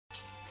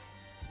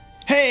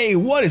Hey,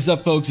 what is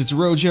up folks, it's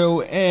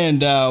Rojo,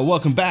 and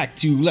welcome back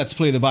to Let's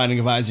Play the Binding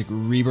of Isaac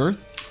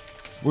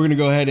Rebirth. We're gonna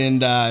go ahead and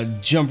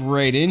jump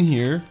right in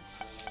here.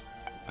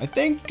 I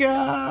think,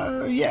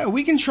 yeah,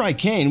 we can try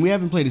Cain. We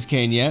haven't played as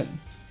Cain yet.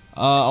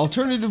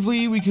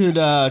 Alternatively, we could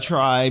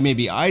try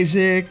maybe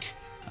Isaac,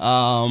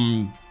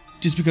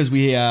 just because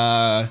we,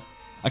 I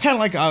kind of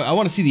like, I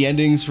want to see the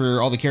endings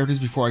for all the characters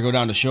before I go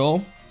down to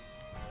Sheol,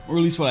 or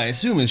at least what I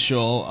assume is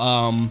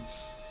Sheol.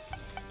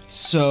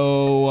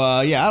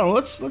 So, yeah, I don't know,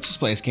 let's just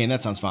play as Cain,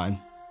 that sounds fine.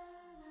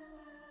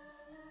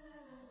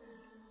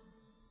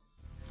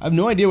 I have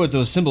no idea what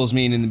those symbols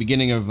mean in the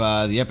beginning of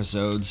the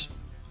episodes.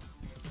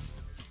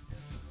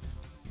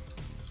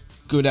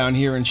 Go down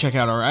here and check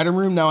out our item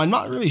room. Now, I'm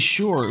not really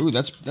sure. Ooh,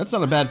 that's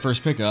not a bad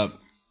first pickup.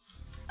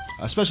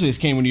 Especially as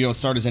Cain when you don't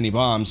start as any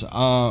bombs,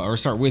 or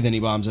start with any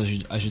bombs,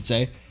 I should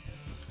say.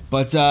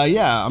 But,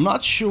 yeah, I'm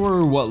not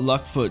sure what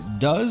Luckfoot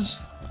does.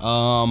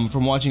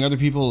 From watching other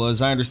people,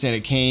 as I understand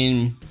it,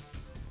 Cain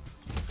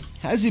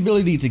has the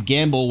ability to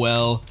gamble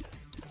well,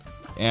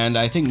 and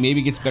I think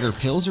maybe gets better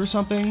pills or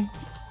something.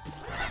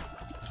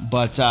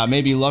 But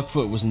maybe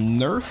Luckfoot was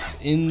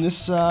nerfed in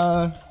this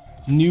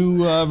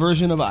new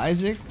version of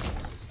Isaac.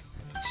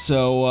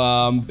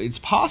 So it's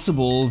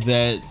possible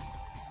that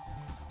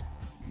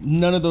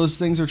none of those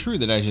things are true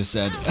that I just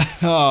said.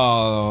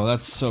 Oh,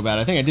 that's so bad.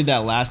 I think I did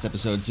that last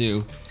episode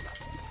too.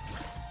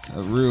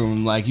 A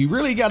room, like, you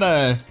really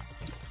gotta,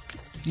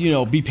 you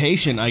know, be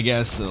patient, I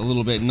guess, a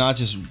little bit, not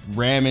just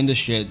ram into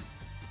shit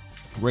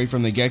right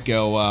from the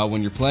get-go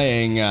when you're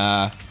playing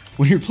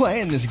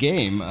this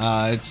game.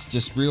 It's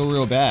just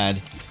real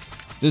bad.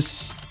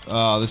 This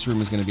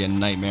room is gonna be a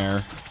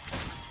nightmare.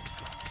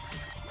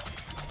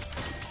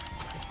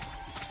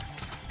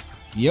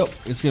 Yep,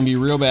 it's gonna be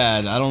real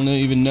bad. I don't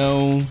even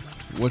know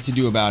what to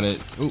do about it.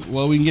 Oh,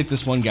 well, we can get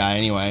this one guy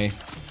anyway.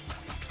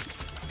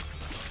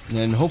 And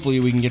then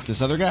hopefully we can get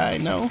this other guy.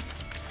 No?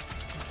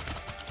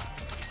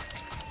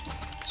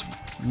 It's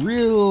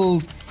real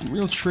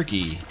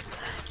tricky.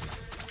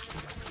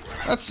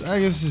 I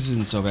guess this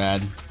isn't so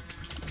bad.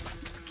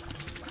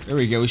 There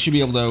we go. We should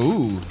be able to,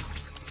 ooh,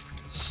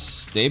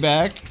 stay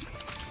back.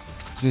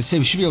 I was gonna say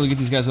we should be able to get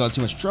these guys without too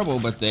much trouble,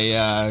 but they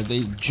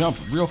jump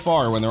real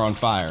far when they're on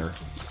fire.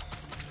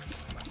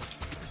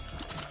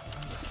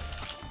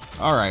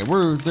 All right,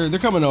 they're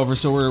coming over,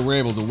 so we're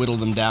able to whittle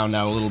them down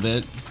now a little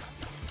bit.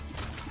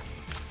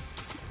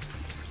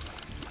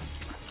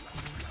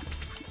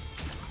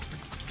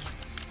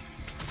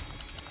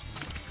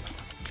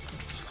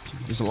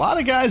 There's a lot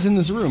of guys in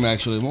this room,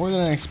 actually, more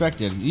than I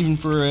expected. Even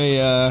for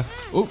a,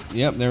 oh,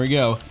 yep, there we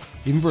go.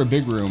 Even for a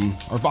big room.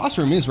 Our boss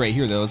room is right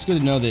here, though. It's good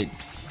to know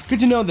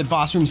that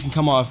boss rooms can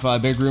come off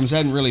big rooms. I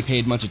hadn't really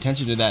paid much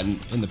attention to that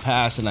in the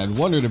past, and I'd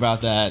wondered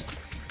about that.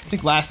 I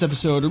think last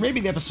episode, or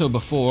maybe the episode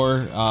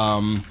before.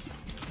 Come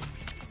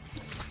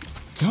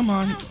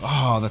on.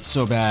 Oh, that's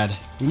so bad.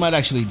 We might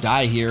actually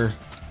die here.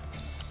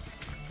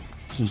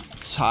 It's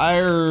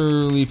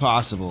entirely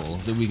possible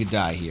that we could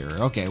die here.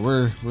 Okay,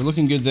 we're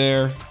looking good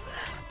there.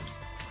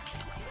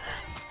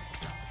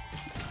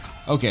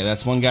 Okay,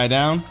 that's one guy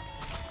down.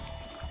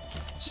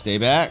 Stay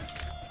back.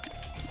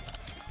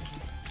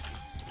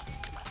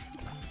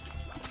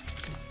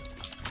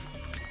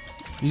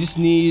 We just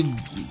need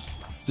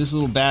this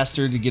little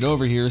bastard to get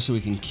over here so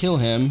we can kill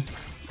him.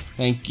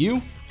 Thank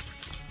you.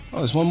 Oh,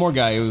 there's one more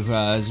guy who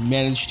has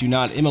managed to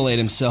not immolate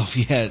himself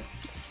yet.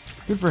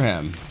 Good for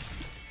him.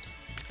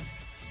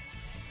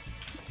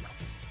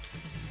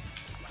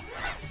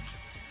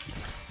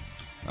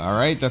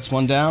 Alright, that's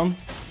one down.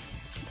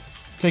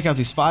 Take out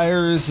these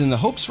fires in the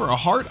hopes for a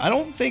heart. I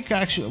don't think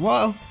actually,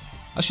 well,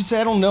 I should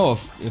say I don't know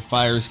if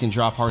fires can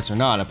drop hearts or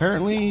not.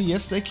 Apparently,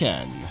 yes they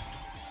can.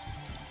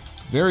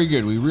 Very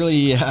good. We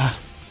really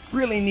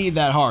need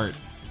that heart.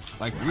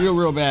 Like,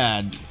 real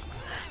bad.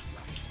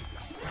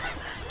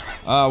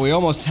 We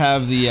almost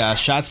have the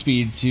shot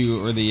speed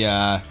to, or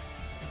the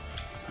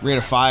rate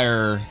of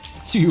fire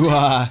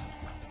to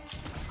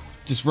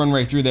just run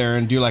right through there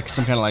and do like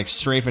some kind of like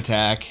strafe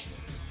attack.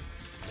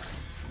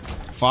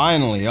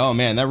 Finally. Oh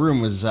man, that room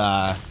was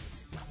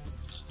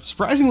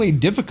surprisingly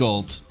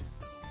difficult.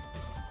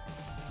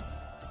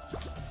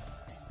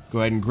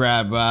 Go ahead and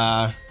grab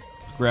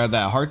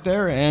that heart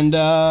there, and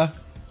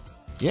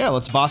yeah,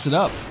 let's boss it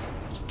up.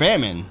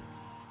 Famine.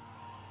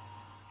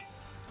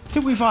 I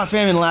think we fought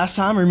Famine last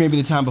time, or maybe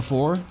the time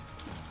before.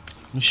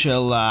 We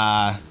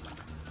shall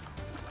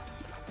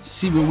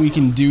see what we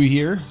can do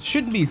here.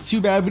 Shouldn't be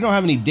too bad. We don't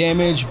have any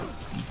damage,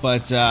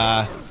 but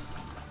I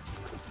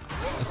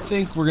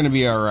think we're gonna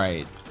be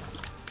alright.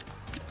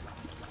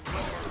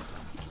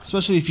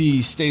 Especially if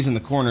he stays in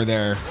the corner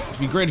there. It'd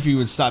be great if he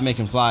would stop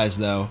making flies,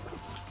 though.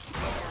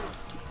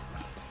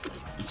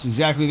 It's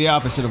exactly the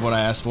opposite of what I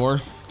asked for.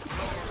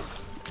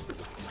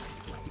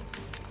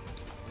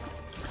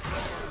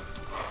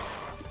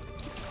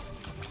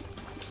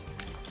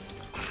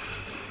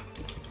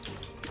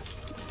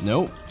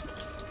 Nope.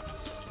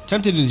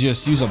 Tempted to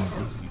just use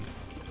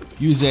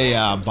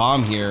a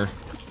bomb here.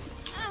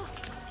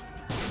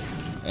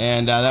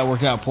 And that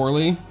worked out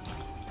poorly.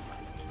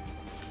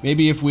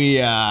 Maybe if we,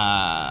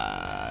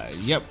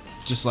 yep,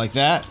 just like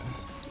that.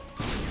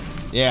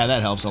 Yeah,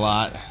 that helps a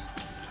lot.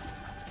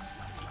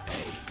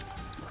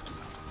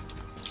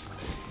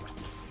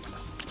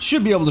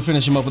 Should be able to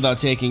finish him up without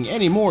taking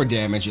any more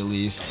damage, at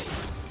least.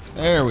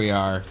 There we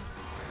are.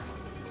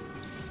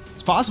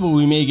 It's possible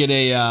we may get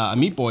a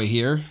Meat Boy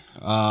here.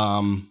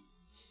 Got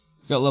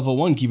level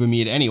 1 Keep a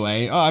Meat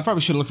anyway. Oh, I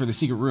probably should look for the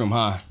secret room,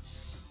 huh?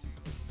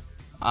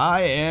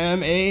 I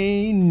am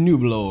a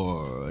noob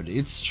lord.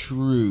 It's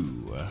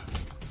true.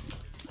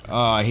 Oh,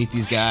 I hate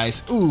these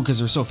guys. Ooh, because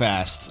they're so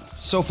fast.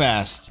 So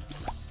fast.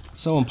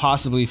 So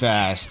impossibly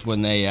fast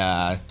when they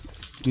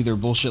do their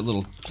bullshit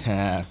little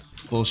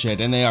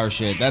bullshit. And they are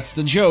shit. That's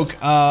the joke.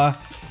 But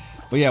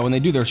yeah, when they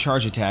do their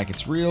charge attack,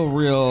 it's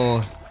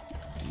real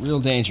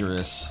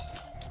dangerous.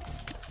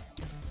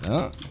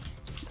 Oh.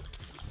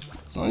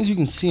 As long as you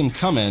can see them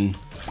coming,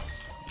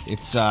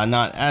 it's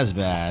not as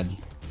bad.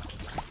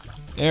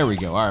 There we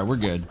go. Alright, we're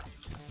good.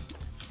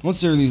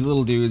 Once there are these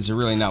little dudes, they're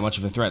really not much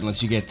of a threat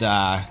unless you get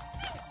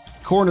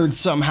cornered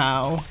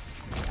somehow.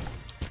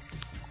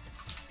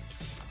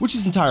 Which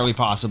is entirely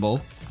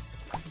possible.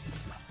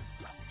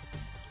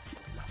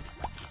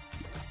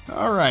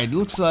 Alright,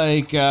 looks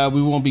like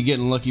we won't be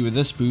getting lucky with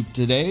this poop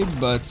today,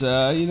 but,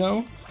 you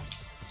know,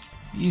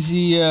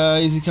 easy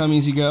come,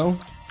 easy go.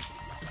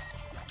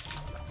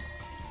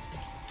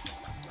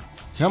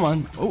 Come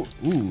on. Oh,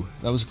 ooh,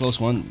 that was a close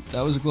one.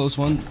 That was a close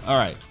one.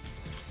 Alright.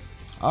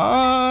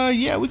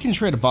 Yeah, we can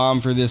trade a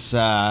bomb for this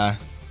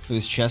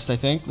chest, I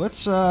think.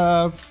 Let's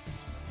put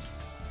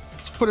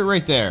it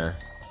right there.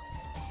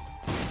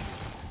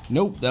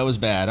 Nope, that was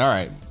bad.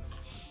 Alright.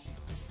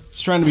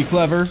 It's trying to be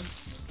clever.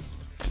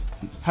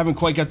 Haven't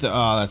quite got the...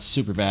 Oh, that's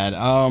super bad.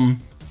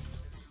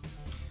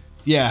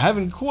 Yeah,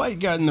 haven't quite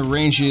gotten the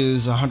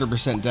ranges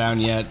 100% down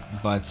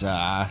yet, but,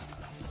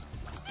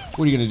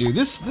 what are you gonna do?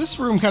 This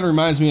room kind of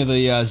reminds me of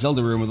the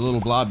Zelda room with the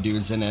little blob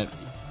dudes in it.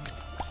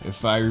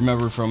 If I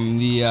remember from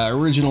the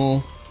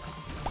original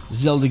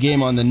Zelda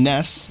game on the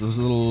NES, those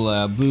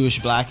little bluish,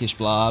 blackish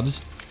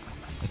blobs.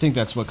 I think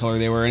that's what color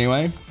they were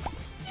anyway.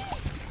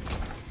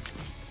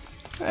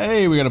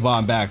 Hey, we got a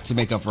bomb back to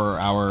make up for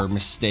our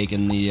mistake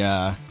in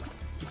the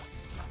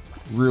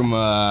room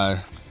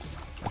a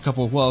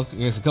couple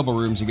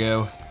rooms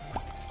ago.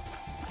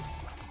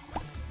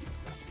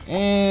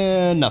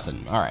 And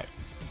nothing. Alright.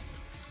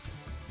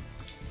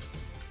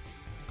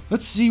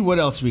 Let's see what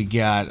else we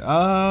got.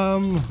 I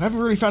haven't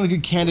really found a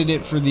good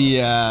candidate for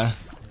the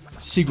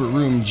secret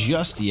room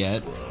just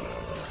yet.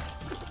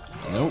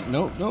 Nope,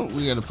 nope, nope.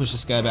 We gotta push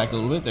this guy back a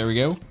little bit. There we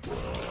go.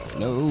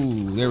 No,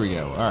 there we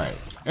go. Alright.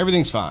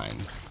 Everything's fine.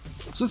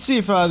 So let's see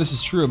if this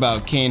is true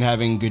about Cain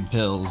having good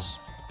pills.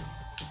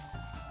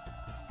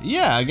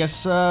 Yeah, I guess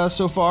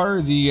so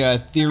far the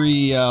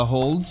theory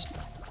holds.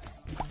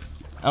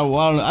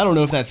 Well, I don't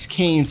know if that's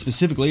Cain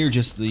specifically or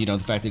just the, the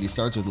fact that he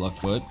starts with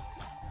Luckfoot.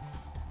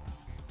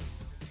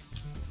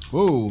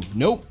 Whoa,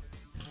 nope.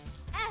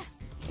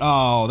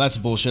 Oh, that's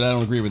bullshit. I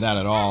don't agree with that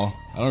at all.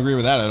 I don't agree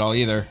with that at all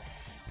either.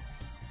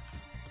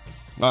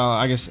 Well,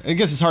 I guess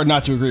it's hard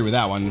not to agree with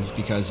that one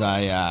because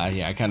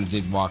I kind of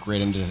did walk right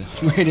into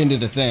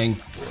the thing.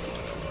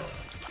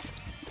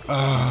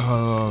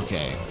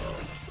 Okay.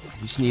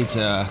 Just need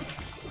to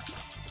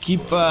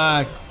keep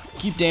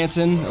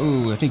dancing.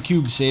 Ooh, I think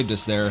Cube saved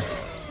us there.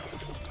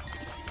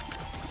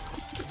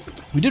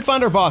 We did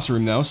find our boss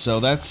room though,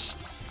 so that's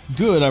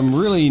good. I'm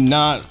really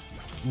not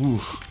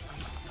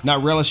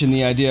relishing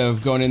the idea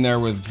of going in there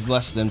with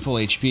less than full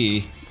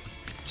HP,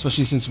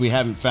 especially since we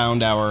haven't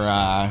found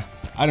our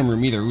item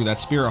room either. Ooh, that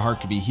spirit heart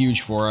could be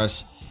huge for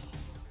us.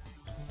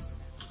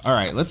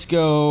 Alright, let's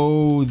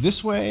go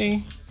this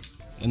way,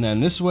 and then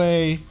this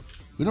way.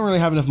 We don't really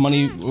have enough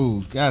money.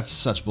 Ooh, that's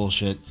such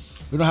bullshit.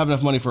 We don't have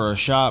enough money for our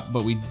shop,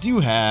 but we do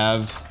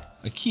have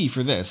a key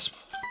for this.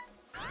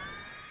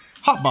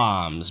 Hot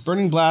bombs.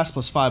 Burning blast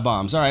plus 5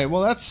 bombs. Alright,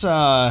 well that's,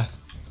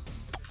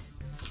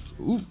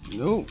 ooh,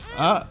 no.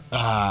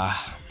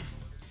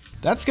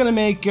 That's gonna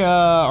make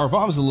our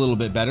bombs a little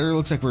bit better.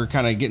 Looks like we're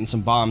kind of getting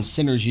some bomb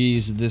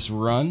synergies this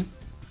run.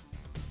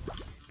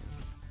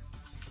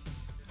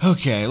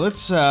 Okay,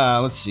 let's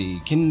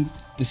see. Can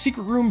the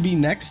secret room be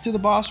next to the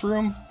boss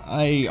room?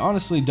 I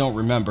honestly don't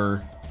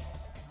remember.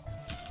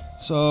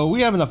 So we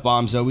have enough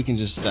bombs though. We can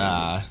just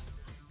drop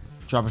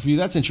a few.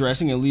 That's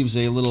interesting. It leaves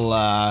a little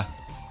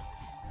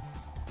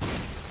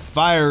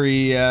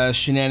fiery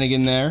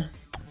shenanigan there.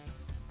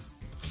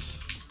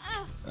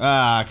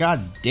 God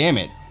damn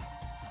it.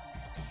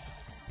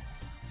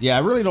 Yeah,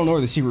 I really don't know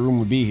where the secret room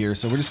would be here,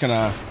 so we're just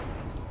gonna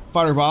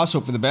fight our boss,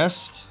 hope for the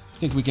best. I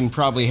think we can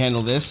probably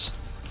handle this.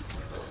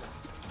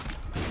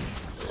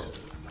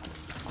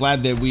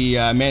 Glad that we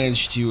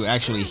managed to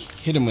actually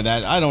hit him with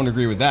that. I don't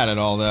agree with that at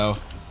all, though.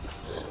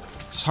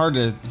 It's hard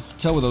to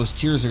tell where those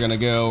tears are gonna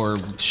go, or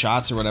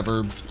shots or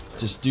whatever,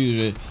 just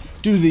due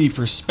to the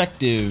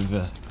perspective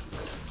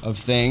of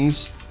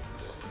things.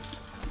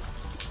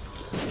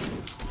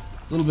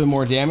 A little bit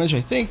more damage. I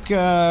think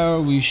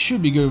we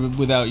should be good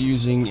without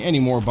using any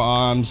more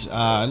bombs.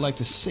 I'd like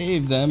to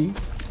save them,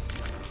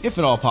 if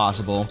at all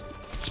possible.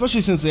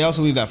 Especially since they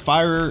also leave that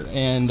fire,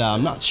 and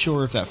I'm not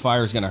sure if that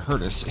fire is going to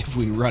hurt us if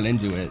we run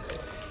into it.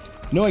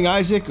 Knowing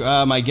Isaac,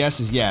 my guess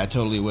is yeah, it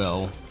totally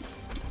will.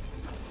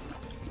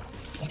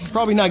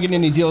 Probably not getting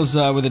any deals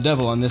with the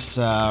devil on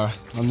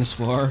this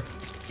floor.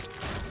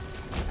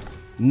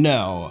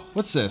 No.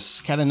 What's this?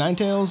 Cat of Nine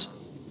Tails?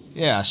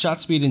 Yeah,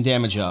 shot speed and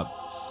damage up.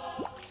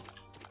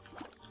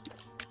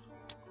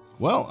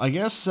 Well, I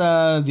guess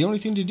the only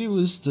thing to do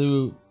is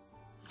to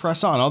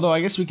press on. Although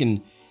I guess we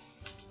can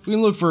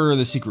look for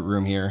the secret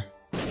room here.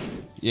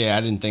 Yeah,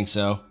 I didn't think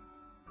so.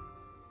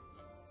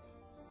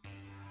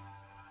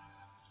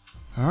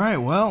 All right,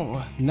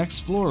 well,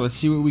 next floor. Let's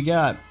see what we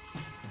got.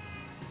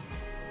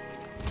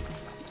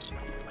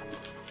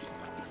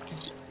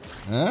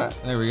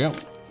 There we go.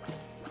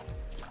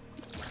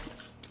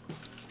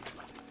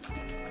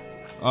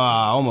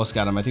 Almost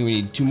got him. I think we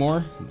need two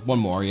more. One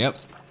more, yep.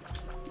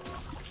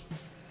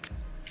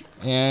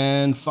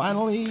 And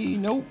finally,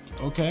 nope.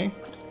 Okay.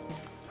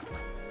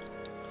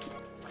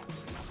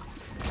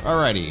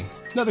 Alrighty.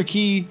 Another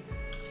key.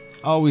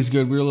 Always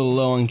good. We're a little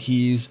low on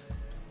keys.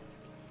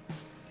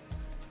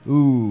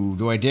 Ooh,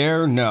 do I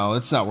dare? No,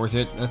 that's not worth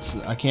it.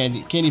 I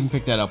can't even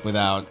pick that up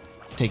without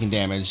taking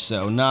damage.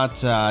 So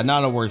not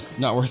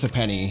worth a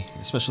penny,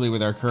 especially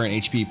with our current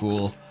HP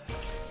pool.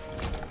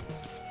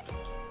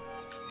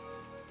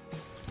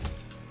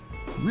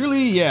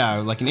 Really, yeah,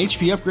 like an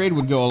HP upgrade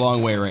would go a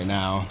long way right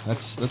now.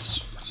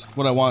 That's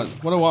what I want.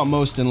 What I want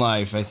most in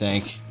life, I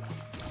think.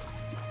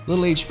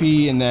 Little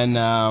HP, and then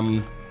I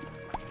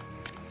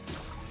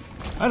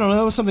don't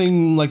know,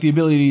 something like the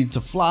ability to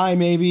fly,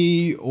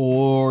 maybe,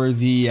 or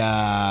the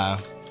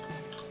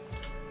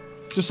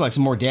just like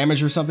some more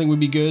damage or something would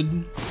be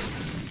good.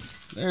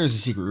 There's a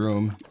secret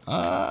room.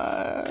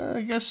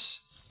 I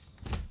guess.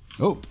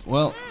 Oh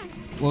well,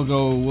 we'll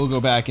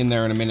go back in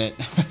there in a minute.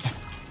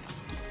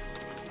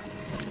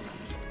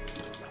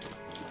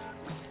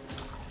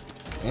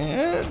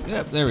 And,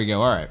 yep, there we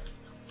go. Alright.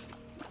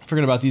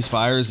 Forget about these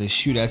fires. They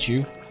shoot at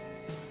you.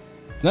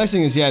 The nice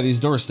thing is, yeah,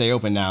 these doors stay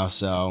open now,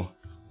 so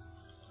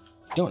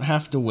don't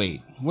have to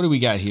wait. What do we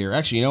got here?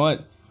 Actually, you know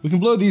what? We can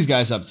blow these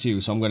guys up,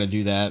 too, so I'm going to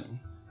do that.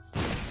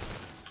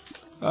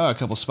 A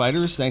couple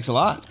spiders. Thanks a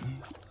lot.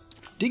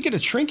 Did get a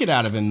trinket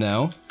out of him,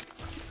 though.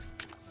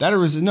 That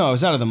was... No, it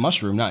was out of the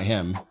mushroom, not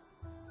him.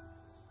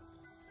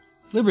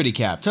 Liberty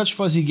Cap. Touch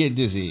fuzzy, get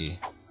dizzy.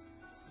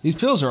 These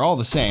pills are all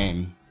the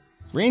same.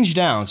 Range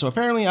down. So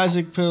apparently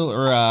Isaac pill,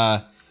 or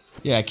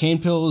yeah, Cain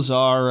pills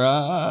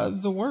are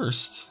the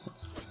worst.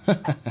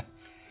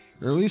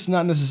 Or at least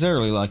not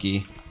necessarily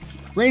lucky.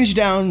 Range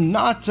down,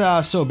 not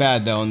so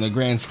bad though in the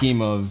grand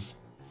scheme of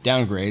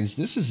downgrades.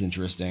 This is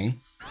interesting.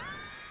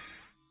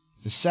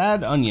 The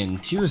sad onion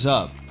tears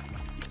up.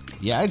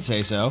 Yeah, I'd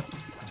say so.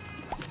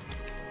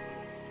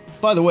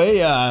 By the way,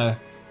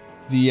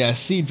 the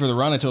seed for the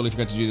run, I totally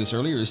forgot to do this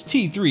earlier, is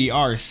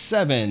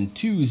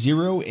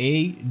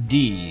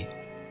T3R720AD.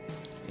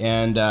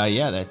 And,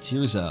 yeah, that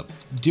tears up.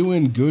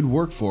 Doing good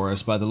work for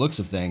us by the looks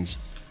of things.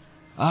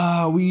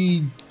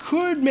 We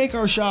could make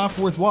our shop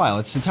worthwhile.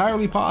 It's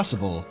entirely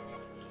possible.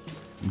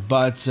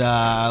 But,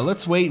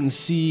 let's wait and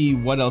see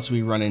what else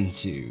we run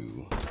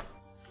into.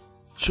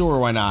 Sure,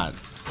 why not?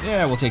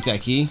 Yeah, we'll take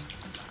that key.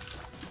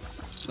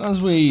 As long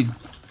as we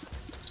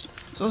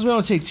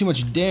don't take too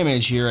much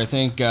damage here, I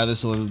think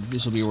this will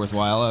be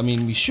worthwhile. I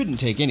mean, we shouldn't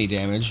take any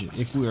damage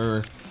if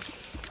we're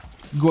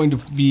going to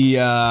be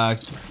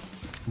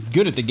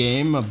good at the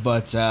game,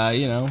 but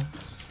you know,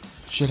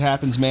 shit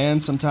happens, man.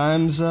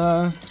 Sometimes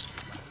you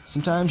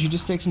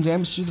just take some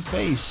damage to the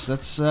face.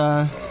 That's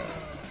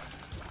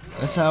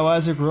how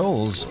Isaac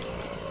rolls.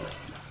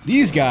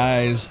 These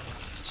guys,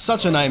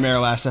 such a nightmare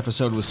last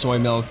episode with soy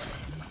milk.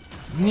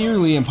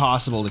 Nearly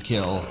impossible to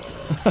kill.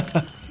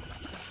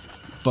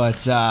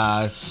 But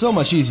so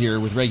much easier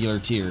with regular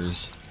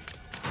tears.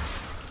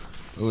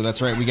 Oh,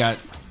 that's right. We got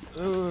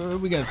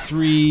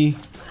three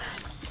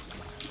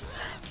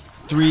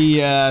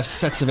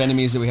sets of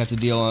enemies that we have to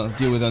deal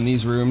with on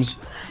these rooms.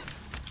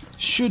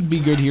 Should be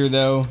good here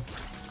though.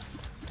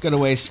 Got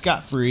away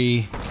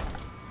scot-free,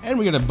 and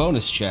we got a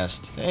bonus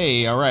chest.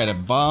 Hey, all right, a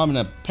bomb and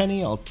a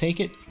penny. I'll take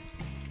it.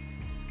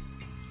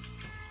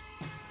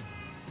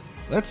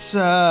 Let's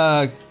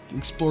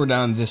explore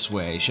down this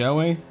way, shall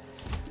we?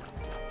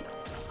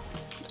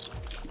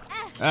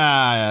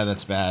 Ah,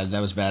 that's bad. That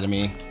was bad of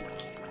me.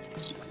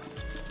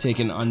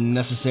 Taking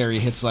unnecessary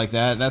hits like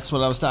that. That's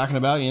what I was talking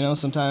about, you know,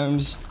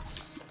 sometimes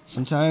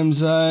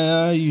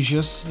you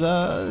just,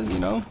 you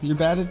know, you're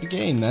bad at the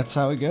game. That's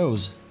how it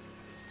goes.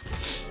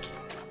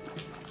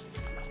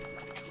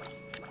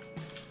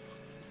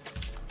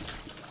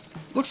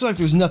 Looks like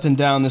there's nothing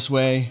down this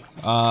way.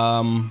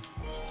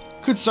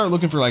 Could start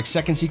looking for, like,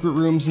 second secret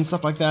rooms and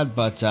stuff like that,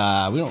 but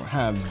we don't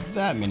have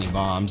that many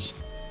bombs.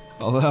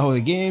 Although the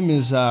game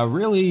is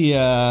really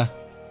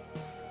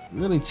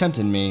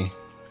tempting me.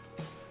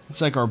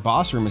 Looks like our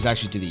boss room is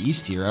actually to the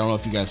east here. I don't know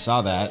if you guys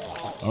saw that.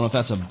 I don't know if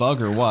that's a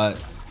bug or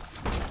what.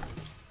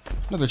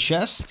 Another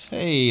chest.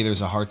 Hey,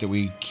 there's a heart that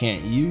we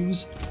can't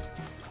use.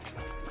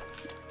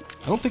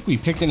 I don't think we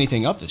picked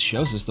anything up that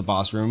shows us the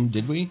boss room,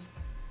 did we?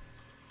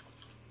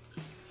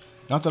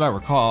 Not that I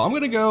recall. I'm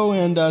gonna go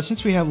and,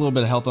 since we have a little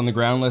bit of health on the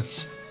ground,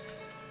 let's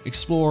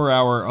explore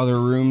our other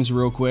rooms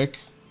real quick.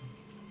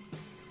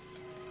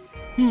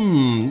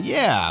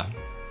 Yeah.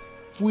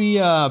 If we,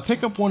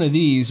 pick up one of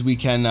these, we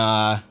can,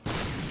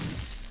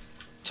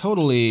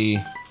 totally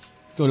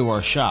go to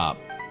our shop.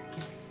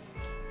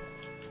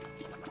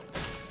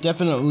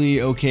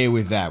 Definitely okay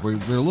with that. We're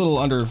a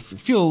little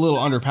feel a little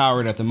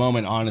underpowered at the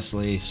moment,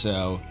 honestly,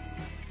 so...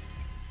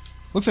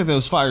 Looks like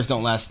those fires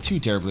don't last too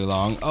terribly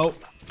long. Oh,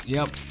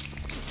 yep.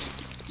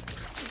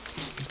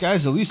 These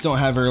guys at least don't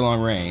have very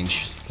long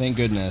range. Thank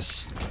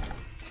goodness.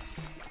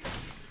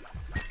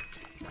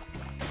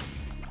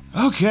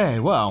 Okay,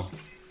 well.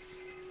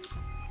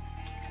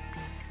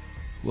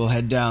 We'll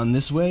head down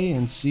this way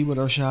and see what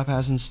our shop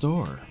has in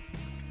store.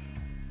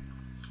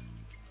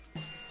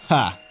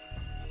 Ha!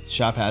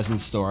 Shop has in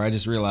store. I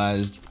just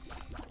realized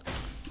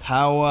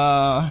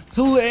how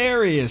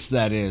hilarious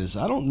that is.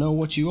 I don't know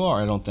what you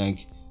are, I don't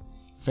think.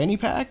 Fanny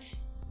pack?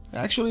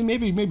 Actually,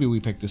 maybe we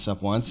picked this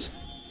up once.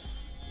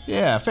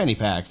 Yeah, fanny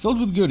pack.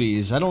 Filled with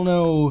goodies. I don't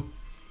know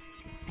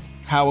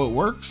how it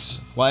works,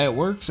 why it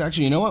works.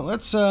 Actually, you know what?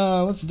 Let's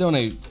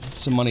donate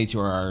some money to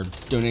our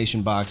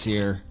donation box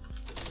here.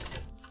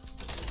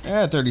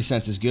 30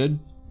 cents is good.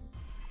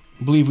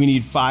 I believe we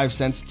need 5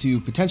 cents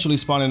to potentially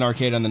spawn an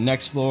arcade on the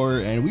next floor,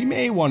 and we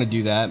may want to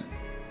do that.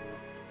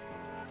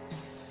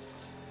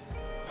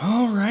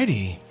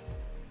 Alrighty.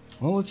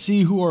 Well, let's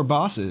see who our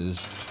boss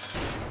is.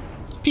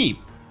 Peep.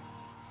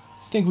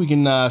 I think we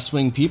can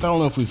swing Peep. I don't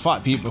know if we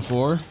fought Peep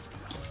before,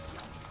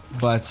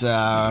 but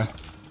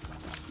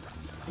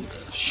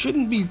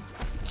shouldn't be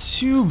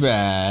too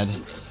bad.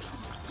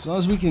 As long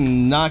as we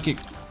can not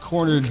get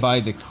cornered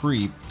by the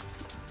creep.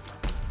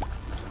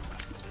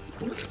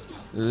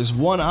 There's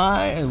one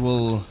eye.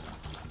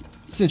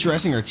 It's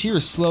interesting. Our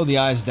tears slow the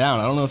eyes down.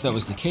 I don't know if that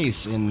was the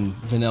case in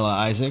Vanilla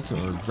Isaac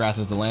or Wrath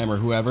of the Lamb or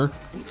whoever.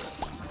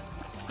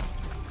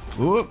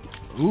 Whoop.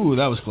 Ooh,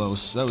 that was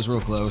close. That was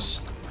real close.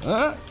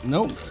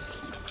 Nope.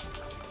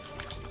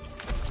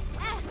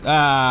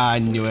 Ah, I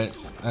knew it.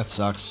 That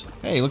sucks.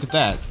 Hey, look at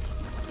that.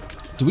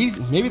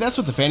 Maybe that's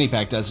what the fanny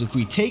pack does. If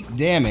we take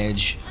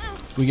damage,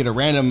 we get a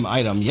random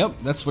item.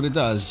 Yep, that's what it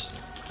does.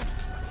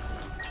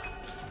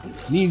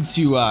 Need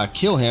to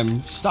kill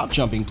him. Stop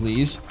jumping,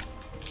 please.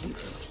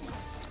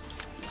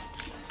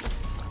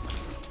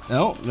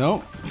 No,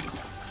 no.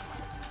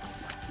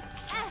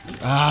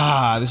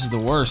 Ah, this is the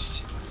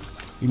worst.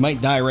 We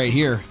might die right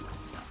here.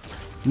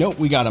 Nope,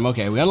 we got him.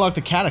 Okay, we unlocked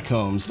the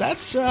catacombs.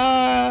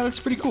 That's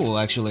pretty cool,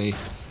 actually.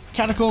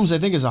 Catacombs, I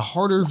think, is a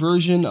harder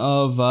version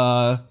of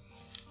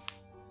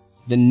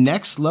the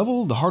next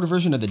level, the harder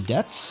version of the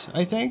depths,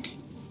 I think.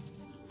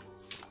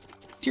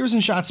 Tears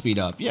and shot speed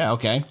up. Yeah,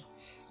 okay.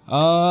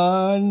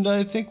 And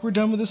I think we're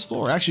done with this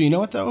floor. Actually, you know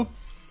what, though?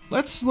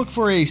 Let's look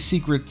for a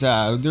secret...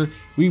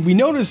 we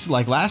noticed,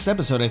 like, last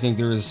episode, I think,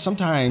 there is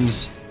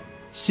sometimes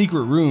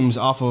secret rooms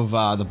off of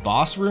the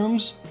boss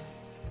rooms.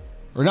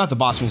 Or not the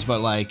boss rooms, but,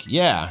 like,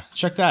 yeah,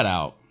 check that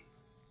out.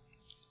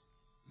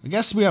 I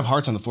guess we have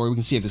hearts on the floor. We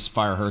can see if this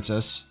fire hurts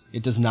us.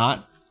 It does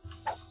not.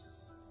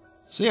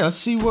 So, yeah, let's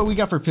see what we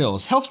got for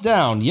pills. Health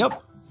down.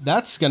 Yep,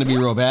 that's going to be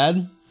real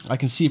bad. I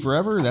can see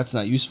forever. That's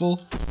not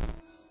useful.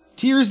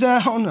 Tears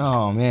down.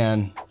 Oh,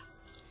 man.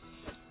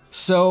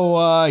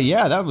 So,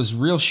 yeah, that was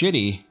real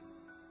shitty.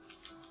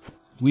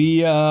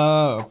 We,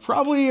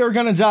 probably are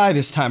gonna die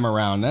this time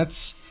around.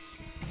 That's...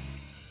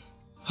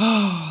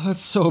 Oh,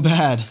 that's so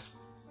bad.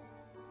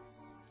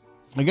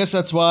 I guess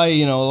that's why,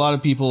 you know, a lot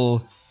of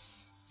people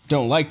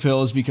don't like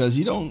pills, because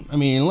you don't... I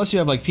mean, unless you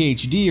have, like,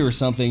 PhD or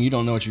something, you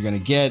don't know what you're gonna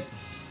get.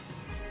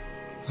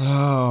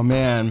 Oh,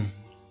 man.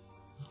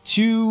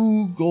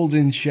 2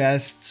 golden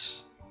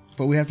chests...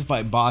 But we have to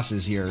fight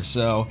bosses here,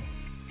 so...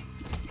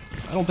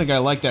 I don't think I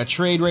like that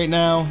trade right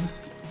now.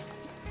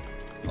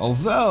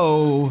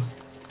 Although...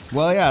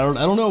 Well, yeah, I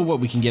don't know what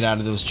we can get out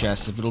of those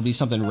chests. If it'll be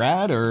something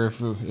rad, or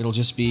if it'll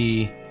just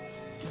be...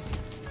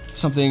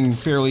 something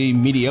fairly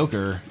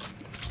mediocre.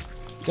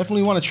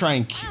 Definitely want to try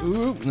and...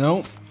 Ooh,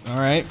 no.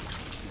 Alright.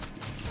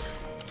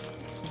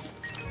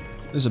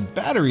 There's a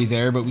battery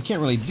there, but we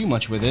can't really do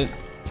much with it.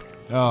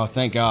 Oh,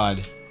 thank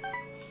God.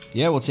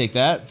 Yeah, we'll take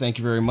that. Thank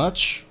you very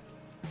much.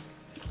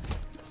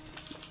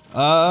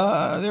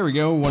 There we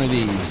go, one of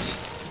these.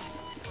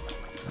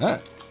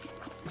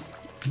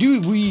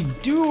 We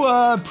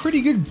do,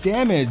 pretty good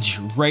damage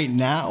right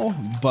now,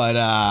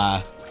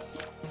 but,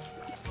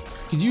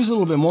 could use a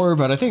little bit more,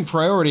 but I think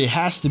priority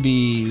has to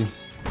be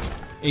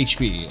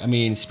HP. I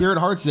mean, Spirit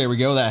Hearts, there we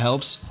go, that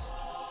helps.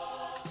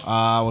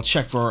 We'll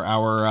check for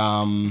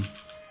our,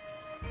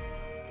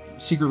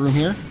 secret room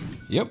here.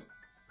 Yep.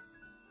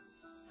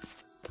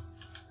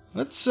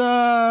 Let's,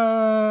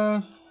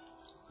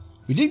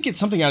 we did get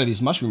something out of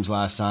these mushrooms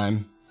last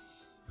time.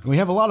 We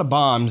have a lot of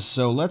bombs,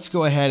 so let's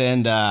go ahead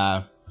and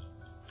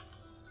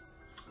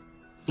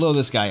blow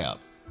this guy up.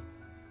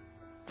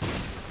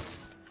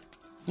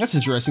 That's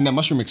interesting, that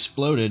mushroom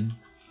exploded.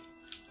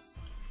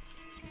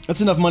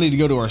 That's enough money to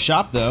go to our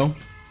shop, though.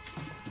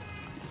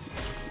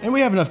 And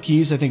we have enough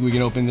keys. I think we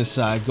can open this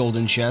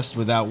golden chest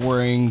without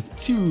worrying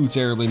too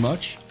terribly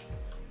much.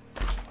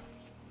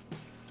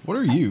 What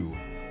are you?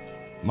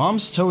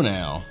 Mom's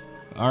toenail.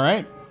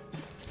 Alright.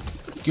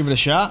 Give it a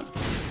shot.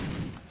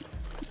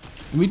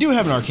 And we do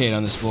have an arcade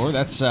on this floor.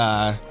 That's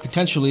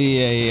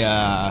potentially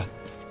a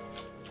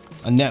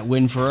net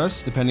win for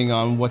us, depending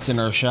on what's in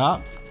our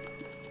shop.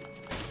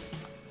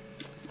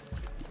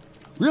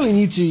 Really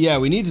need to, yeah,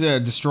 we need to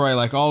destroy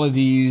like all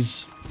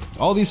these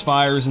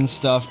fires and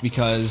stuff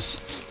because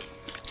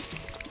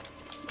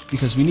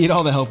we need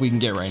all the help we can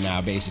get right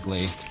now,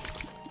 basically.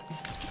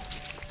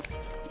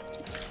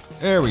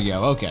 There we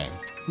go, okay.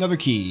 Another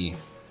key.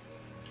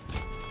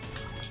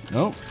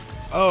 Nope.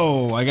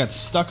 Oh, I got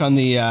stuck on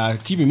the,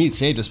 keeping meat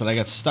saved us, but I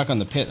got stuck on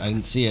the pit. I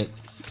didn't see it.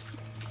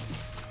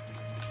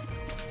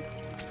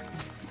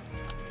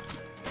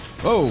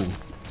 Whoa.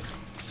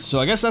 So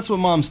I guess that's what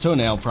Mom's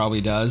toenail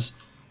probably does.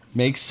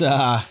 Makes,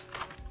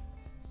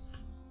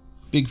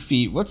 big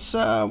feet. What's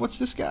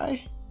this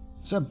guy?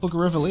 Is that Book of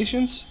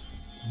Revelations?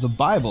 The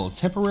Bible.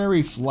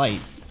 Temporary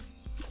flight.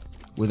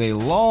 With a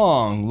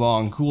long,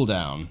 long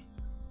cooldown.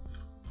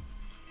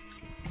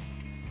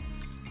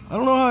 I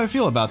don't know how I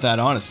feel about that,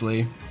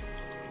 honestly.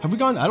 Have we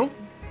gone? I don't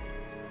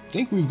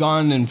think we've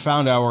gone and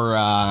found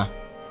our,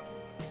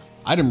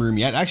 item room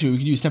yet. Actually, we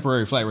could use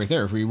temporary flight right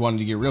there if we wanted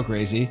to get real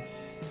crazy.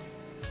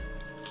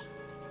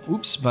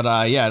 Oops,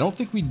 but, yeah, I don't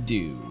think we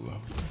do.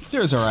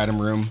 There's our item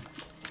room.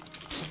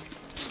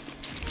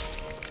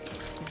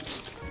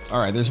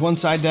 Alright, there's one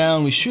side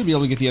down. We should be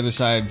able to get the other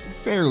side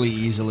fairly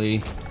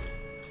easily.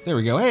 There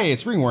we go. Hey,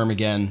 it's ringworm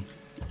again.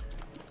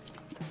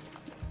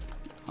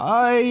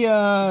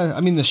 I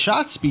mean, the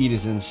shot speed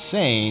is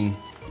insane.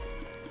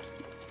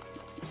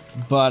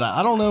 But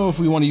I don't know if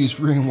we want to use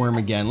ringworm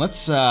again.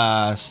 Let's,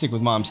 stick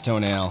with Mom's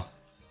toenail.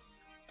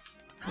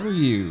 What are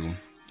you?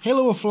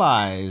 Halo of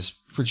flies.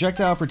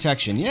 Projectile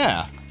protection.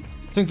 Yeah.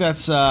 I think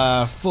that's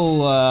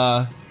full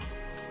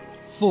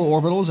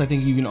orbitals. I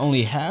think you can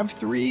only have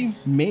 3,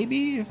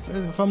 maybe,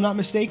 if I'm not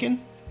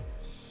mistaken.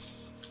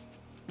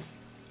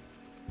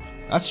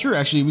 That's true,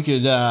 actually. We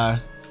could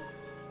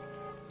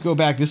go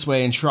back this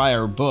way and try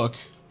our book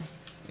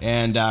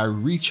and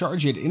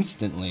recharge it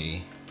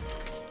instantly.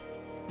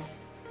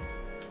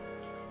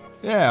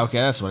 Yeah, okay,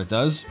 that's what it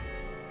does.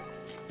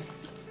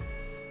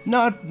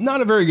 Not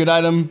a very good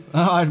item.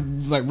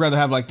 I'd rather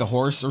have like the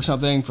horse or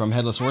something from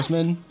Headless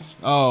Horseman.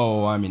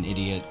 Oh, I'm an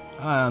idiot.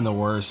 I'm the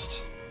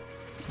worst.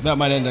 That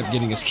might end up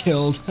getting us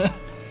killed.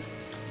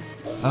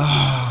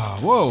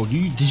 Whoa,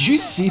 did you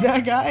see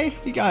that guy?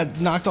 He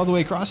got knocked all the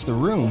way across the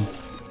room.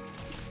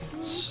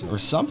 Or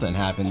something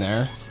happened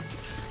there.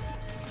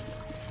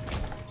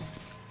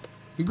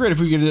 It'd be great if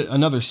we could get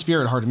another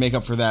spirit heart to make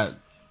up for that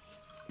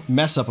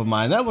mess up of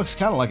mine. That looks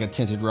kind of like a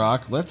tinted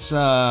rock. Let's,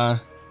 yeah,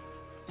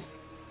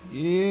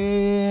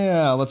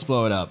 let's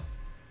blow it up.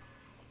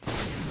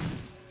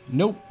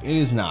 Nope, it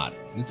is not.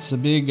 It's a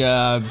big,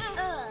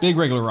 big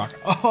regular rock.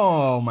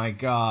 Oh my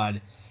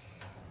god.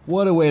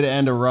 What a way to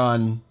end a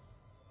run.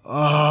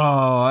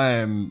 Oh, I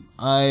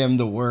am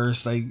the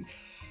worst. I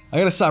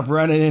gotta stop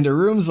running into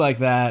rooms like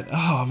that.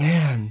 Oh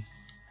man.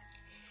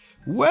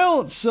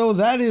 Well, so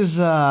that is,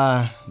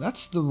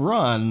 that's the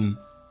run.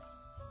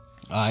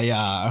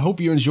 I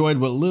hope you enjoyed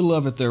what little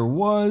of it there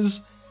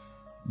was.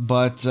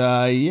 But,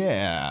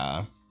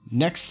 yeah.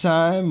 Next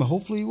time,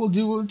 hopefully we'll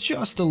do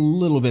just a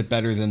little bit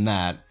better than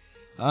that.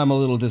 I'm a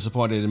little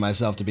disappointed in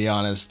myself, to be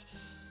honest.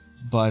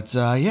 But,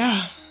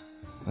 yeah,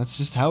 that's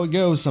just how it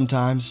goes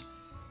sometimes.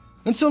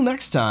 Until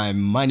next time,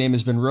 my name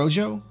has been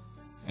Rojo,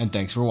 and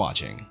thanks for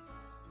watching.